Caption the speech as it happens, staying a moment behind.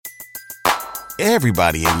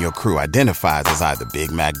Everybody in your crew identifies as either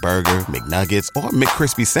Big Mac Burger, McNuggets, or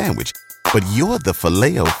McCrispy Sandwich. But you're the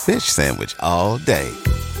Filet-O-Fish Sandwich all day.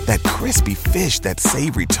 That crispy fish, that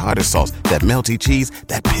savory tartar sauce, that melty cheese,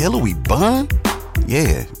 that pillowy bun.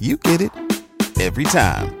 Yeah, you get it. Every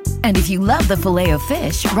time. And if you love the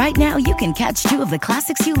Filet-O-Fish, right now you can catch two of the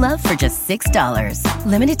classics you love for just $6.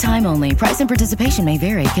 Limited time only. Price and participation may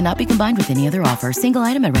vary. Cannot be combined with any other offer. Single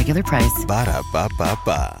item at regular price.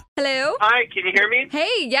 Ba-da-ba-ba-ba. Hello? Hi, can you hear me?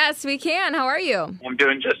 Hey, yes, we can. How are you? I'm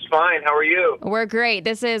doing just fine. How are you? We're great.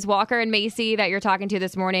 This is Walker and Macie that you're talking to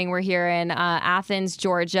this morning. We're here in Athens,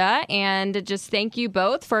 Georgia. And just thank you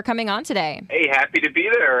both for coming on today. Hey, happy to be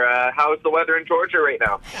there. How's the weather in Georgia right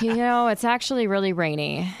now? You know, it's actually really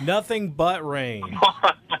rainy. Nothing but rain.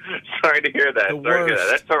 Sorry to hear that. The worst.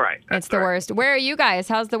 That's all right. It's the worst. Where are you guys?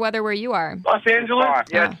 How's the weather where you are? Los Angeles?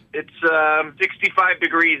 Yeah. It's 65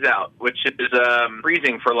 degrees out, which is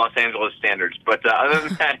freezing for Los Angeles standards. But other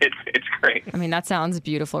than that, it's great. I mean, that sounds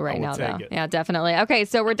beautiful right now, though. It. Yeah, definitely. Okay,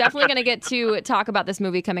 so we're definitely going to get to talk about this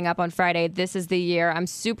movie coming up on Friday. This is the year. I'm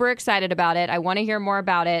super excited about it. I want to hear more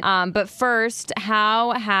about it. But first,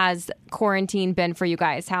 how has quarantine been for you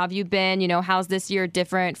guys? How have you been? You know, how's this year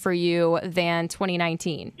different for you than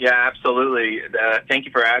 2019? Yeah, absolutely. Thank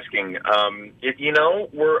you for asking.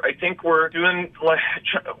 I think we're doing.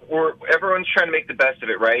 Everyone's trying to make the best of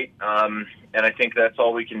it, right? And I think that's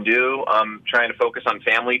all we can do. I'm trying to focus on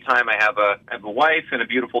family time. I have a wife and a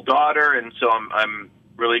beautiful daughter, and so I'm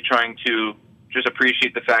really trying to just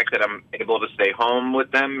appreciate the fact that I'm able to stay home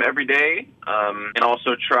with them every day, and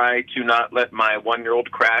also try to not let my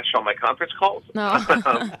 1-year-old crash on my conference calls. No.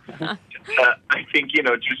 I think,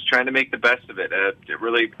 just trying to make the best of it. To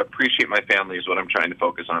really appreciate my family is what I'm trying to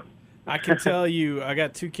focus on. I can tell you, I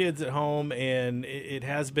got 2 kids at home, and it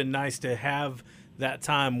has been nice to have that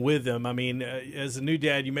time with them. I mean, as a new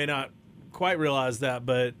dad, you may not quite realize that,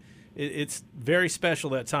 but it's very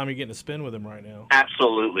special that time you're getting to spend with them right now.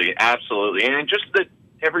 Absolutely, absolutely. And just that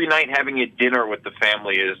every night having a dinner with the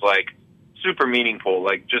family is, like, super meaningful.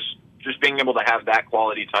 Like, just being able to have that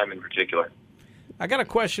quality time in particular. I got a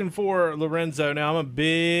question for Lorenzo. Now, I'm a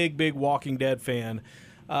big Walking Dead fan.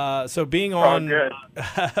 So being on,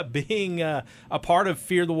 being a part of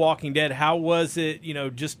Fear the Walking Dead, how was it,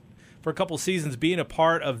 just for a couple seasons being a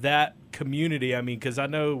part of that community? I mean, because I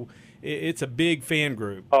know it's a big fan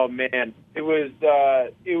group. Oh man, it was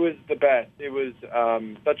the best. It was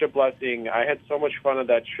such a blessing. I had so much fun on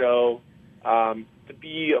that show. To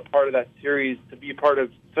be a part of that series, to be a part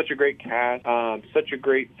of such a great cast, such a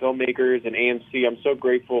great filmmakers and AMC. I'm so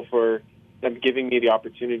grateful for them giving me the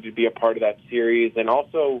opportunity to be a part of that series. And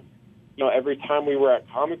also, every time we were at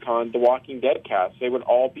Comic-Con, the Walking Dead cast, they would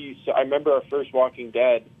all be. So I remember our first Comic-Con,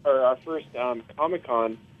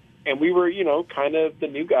 and we were, kind of the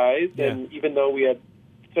new guys. Yeah. And even though we had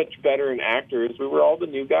such veteran actors, we were all the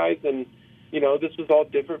new guys. And, this was all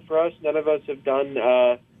different for us. None of us have done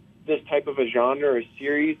this type of a genre or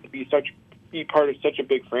series to be part of such a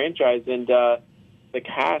big franchise. And the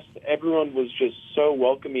cast, everyone was just so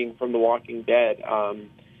welcoming from The Walking Dead.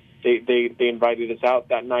 They invited us out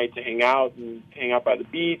that night to hang out by the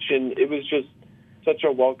beach, and it was just such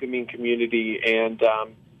a welcoming community. And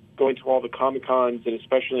going to all the Comic-Cons, and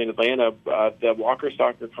especially in Atlanta, the Walker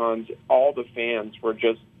Soccer Cons, all the fans were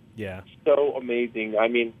just so amazing. I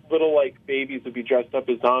mean, little babies would be dressed up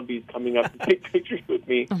as zombies coming up to take pictures with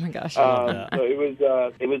me. Oh my gosh! So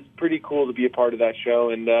it was pretty cool to be a part of that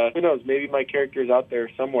show, and who knows, maybe my character's out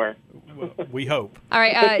there somewhere. We hope. All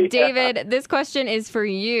right, David, this question is for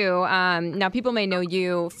you. Now, people may know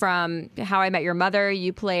you from How I Met Your Mother.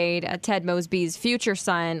 You played Ted Mosby's future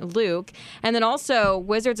son, Luke, and then also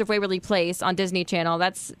Wizards of Waverly Place on Disney Channel.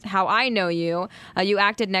 That's how I know you. You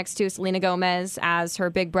acted next to Selena Gomez as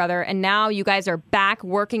her big brother, and now you guys are back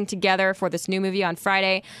working together for this new movie on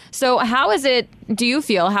Friday. So how is it, do you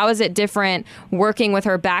feel, how is it different working with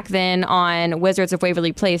her back then on Wizards of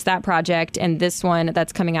Waverly Place, that project, and this one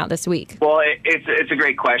that's coming out this week? Well, it's a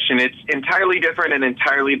great question. It's entirely different and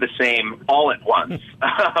entirely the same all at once.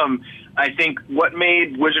 I think what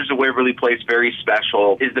made Wizards of Waverly Place very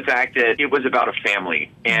special is the fact that it was about a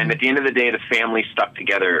family. And at the end of the day, the family stuck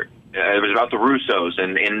together. It was about the Russos,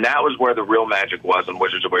 and that was where the real magic was on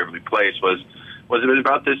Wizards of Waverly Place, was it was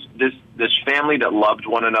about this family that loved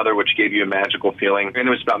one another, which gave you a magical feeling, and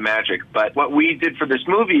it was about magic. But what we did for this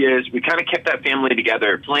movie is we kind of kept that family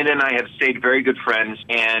together. Selena and I have stayed very good friends,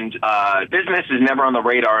 and business is never on the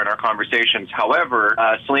radar in our conversations. However,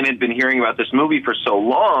 Selena had been hearing about this movie for so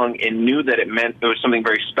long and knew that it was something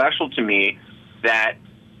very special to me, that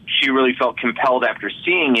she really felt compelled after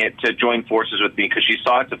seeing it to join forces with me, because she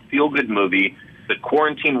saw it's a feel-good movie the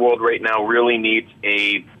quarantine world right now really needs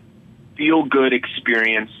a feel-good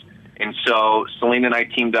experience. And so Selena and I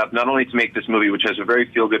teamed up not only to make this movie, which has a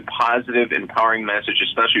very feel-good, positive, empowering message,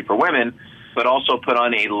 especially for women, but also put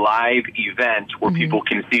on a live event where people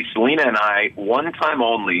can see Selena and I one time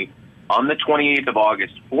only on the 28th of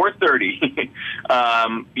August, 4:30.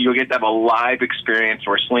 You'll get to have a live experience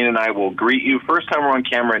where Selena and I will greet you. First time we're on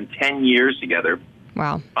camera in 10 years together.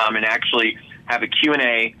 Wow. And actually have a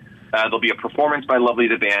Q&A. There'll be a performance by Lovely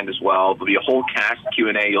the Band as well. There'll be a whole cast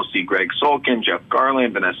Q&A. You'll see Greg Solkin, Jeff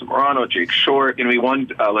Garland, Vanessa Morano, Jake Short. It'll be one,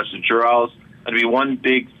 Alyssa Giles. It'll be one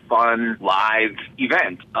big, fun, live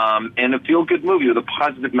event and a feel-good movie with a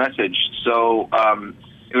positive message. So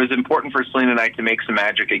it was important for Selena and I to make some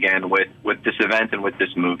magic again with this event and with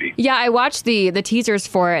this movie. Yeah, I watched the teasers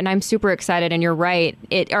for it, and I'm super excited, and you're right.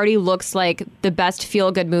 It already looks like the best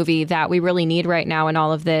feel-good movie that we really need right now in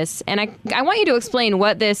all of this. And I want you to explain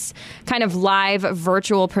what this kind of live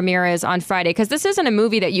virtual premiere is on Friday, because this isn't a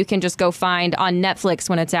movie that you can just go find on Netflix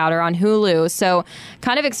when it's out or on Hulu. So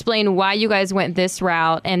kind of explain why you guys went this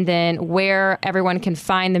route and then where everyone can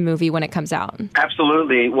find the movie when it comes out.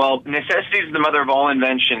 Absolutely. Well, necessity is the mother of all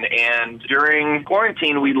invention. And during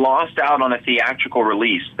quarantine, we lost out on a theatrical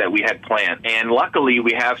release that we had planned. And luckily,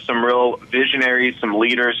 we have some real visionaries, some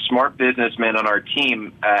leaders, smart businessmen on our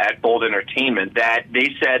team at Bold Entertainment that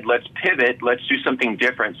they said, let's pivot, let's do something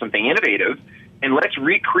different, something innovative, and let's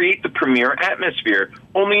recreate the premiere atmosphere.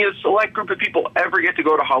 Only a select group of people ever get to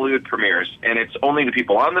go to Hollywood premieres, and it's only the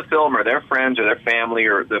people on the film or their friends or their family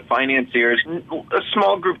or the financiers. A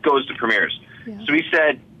small group goes to premieres. Yeah. So we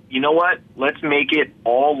said, you know what? Let's make it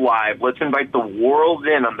all live. Let's invite the world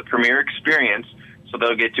in on the premiere experience so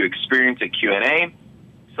they'll get to experience a Q&A.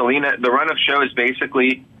 Selena, the run of show is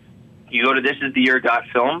basically you go to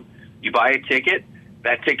thisistheyear.film, you buy a ticket.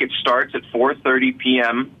 That ticket starts at 4:30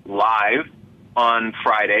 p.m. live on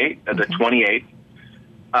Friday, the 28th.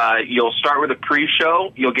 You'll start with a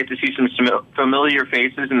pre-show. You'll get to see some familiar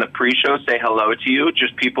faces in the pre-show say hello to you,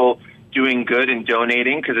 just people doing good and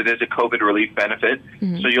donating because it is a COVID relief benefit.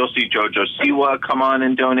 So you'll see Jojo Siwa come on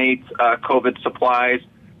and donate COVID supplies.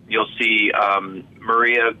 You'll see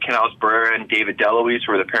Maria Canales-Barrera and David Deloise,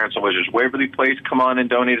 who are the parents of Wizards of Waverly Place, come on and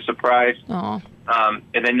donate a surprise. And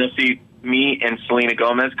then you'll see me and Selena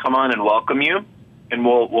Gomez come on and welcome you. And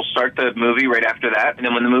we'll start the movie right after that. And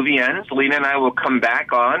then when the movie ends, Selena and I will come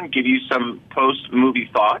back on, give you some post-movie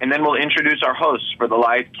thought, and then we'll introduce our hosts for the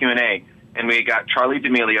live Q&A. And we got Charlie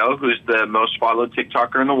D'Amelio, who's the most followed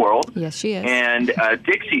TikToker in the world. Yes, she is. And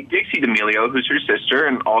Dixie D'Amelio, who's her sister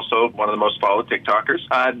and also one of the most followed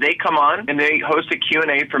TikTokers. They come on and they host a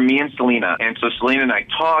Q&A for me and Selena. And so Selena and I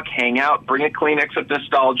talk, hang out, bring a Kleenex of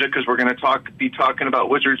nostalgia because we're going to be talking about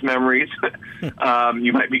Wizards memories.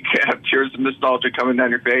 You might have tears of nostalgia coming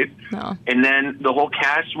down your face. No. And then the whole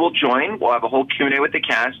cast will join. We'll have a whole Q&A with the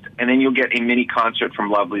cast. And then you'll get a mini concert from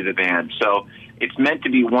Lovely the Band. So it's meant to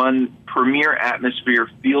be one premiere atmosphere,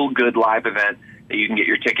 feel-good live event that you can get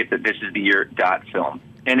your tickets at thisistheyear.film.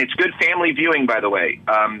 And it's good family viewing, by the way.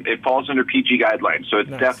 It falls under PG guidelines, so it's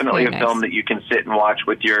definitely a film that you can sit and watch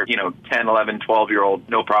with your, 10, 11, 12-year-old,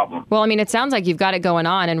 no problem. Well, I mean, it sounds like you've got it going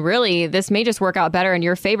on, and really, this may just work out better in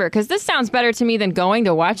your favor, because this sounds better to me than going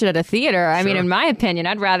to watch it at a theater. I mean, in my opinion,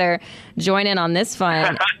 I'd rather join in on this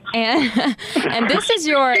fun. And this is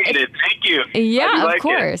your... Thank you. Yeah, of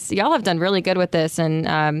course. Y'all have done really good with this,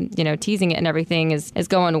 and, teasing it and everything is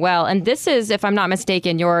going well. And this is, if I'm not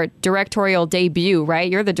mistaken, your directorial debut,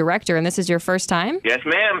 right? You're the director, and this is your first time? Yes,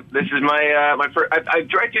 ma'am. This is my first... I've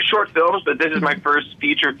directed short films, but this is my first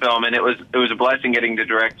feature film, and it was a blessing getting to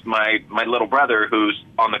direct my little brother, who's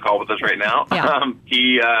on the call with us right now. Yeah.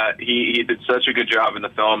 He did such a good job in the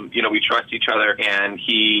film. We trust each other, and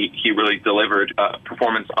he really delivered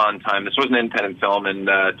performance on time. This was an independent film, and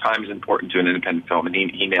time is important to an independent film, and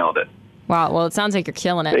he nailed it. Wow. Well, it sounds like you're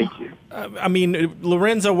killing it. Thank you.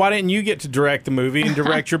 Lorenzo, why didn't you get to direct the movie and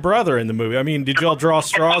direct your brother in the movie? I mean, did y'all draw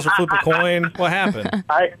straws or flip a coin? What happened?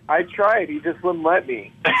 I tried. He just wouldn't let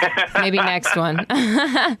me. Maybe next one.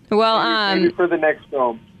 Well, maybe for the next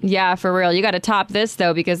film. Yeah, for real. You got to top this,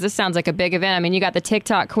 though, because this sounds like a big event. I mean, you got the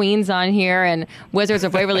TikTok queens on here and Wizards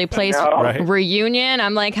of Waverly Place reunion.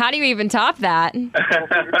 I'm like, how do you even top that?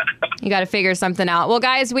 You got to figure something out. Well,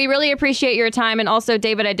 guys, we really appreciate your time. And also,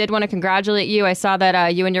 David, I did want to congratulate you. I saw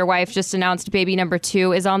that you and your wife just announced baby number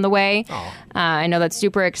 2 is on the way. I know that's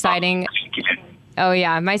super exciting. Oh,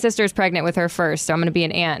 yeah. My sister's pregnant with her first, so I'm going to be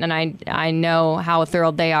an aunt, and I know how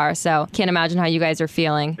thrilled they are, so can't imagine how you guys are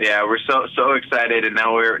feeling. Yeah, we're so excited, and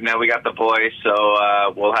now we got the boy,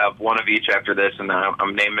 so we'll have one of each after this, and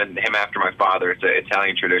I'm naming him after my father. It's an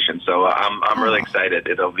Italian tradition, so I'm really excited.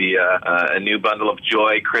 It'll be a new bundle of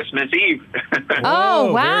joy Christmas Eve.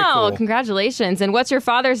 Oh, wow. Very cool. Congratulations. And what's your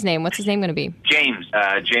father's name? What's his name going to be? James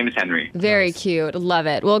Henrie. Very cute. Love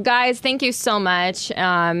it. Well, guys, thank you so much,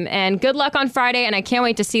 and good luck on Friday, and I can't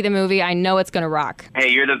wait to see the movie. I know it's going to rock. Hey,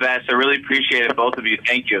 you're the best. I really appreciate it, both of you.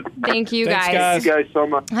 Thank you. Thank you, Thanks, guys. guys. Thank you guys so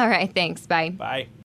much. All right, thanks. Bye. Bye.